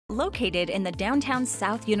Located in the downtown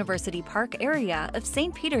South University Park area of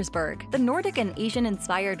St. Petersburg, the Nordic and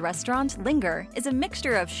Asian-inspired restaurant Lingr is a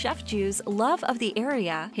mixture of Chef Ju's love of the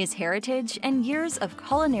area, his heritage, and years of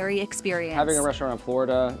culinary experience. Having a restaurant in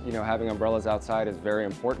Florida, having umbrellas outside is very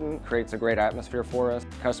important. Creates a great atmosphere for us.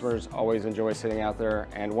 Customers always enjoy sitting out there,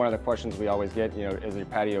 and one of the questions we always get, is your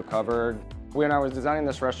patio covered? When I was designing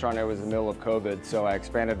this restaurant, it was in the middle of COVID, so I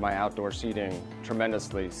expanded my outdoor seating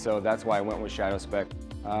tremendously. So that's why I went with Shadowspec.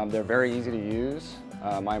 They're very easy to use.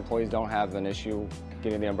 My employees don't have an issue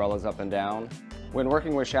getting the umbrellas up and down. When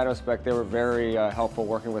working with Shadowspec, they were very helpful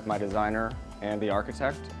working with my designer and the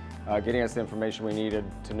architect, getting us the information we needed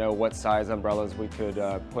to know what size umbrellas we could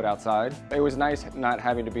put outside. It was nice not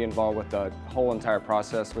having to be involved with the whole entire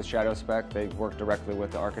process with Shadowspec. They worked directly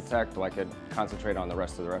with the architect, so I could concentrate on the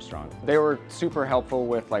rest of the restaurant. They were super helpful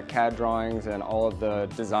with CAD drawings and all of the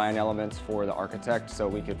design elements for the architect, so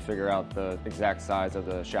we could figure out the exact size of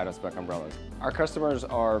the Shadowspec umbrellas. Our customers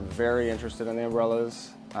are very interested in the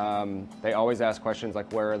umbrellas. They always ask questions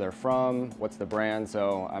like where they're from, what's the brand,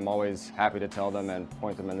 so I'm always happy to tell them and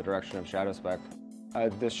point them in the direction of Shadowspec.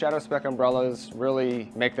 The Shadowspec umbrellas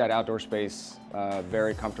really make that outdoor space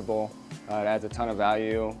very comfortable. It adds a ton of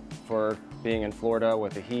value for being in Florida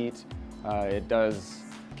with the heat. It does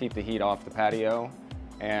keep the heat off the patio,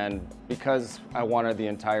 and because I wanted the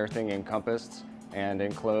entire thing encompassed and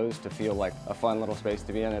enclosed to feel like a fun little space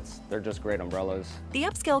to be in, they're just great umbrellas. The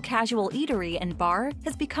upscale casual eatery and bar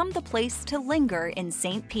has become the place to linger in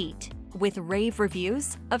St. Pete. With rave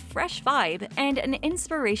reviews, a fresh vibe, and an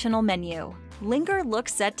inspirational menu, Lingr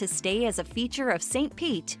looks set to stay as a feature of St.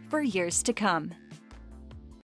 Pete for years to come.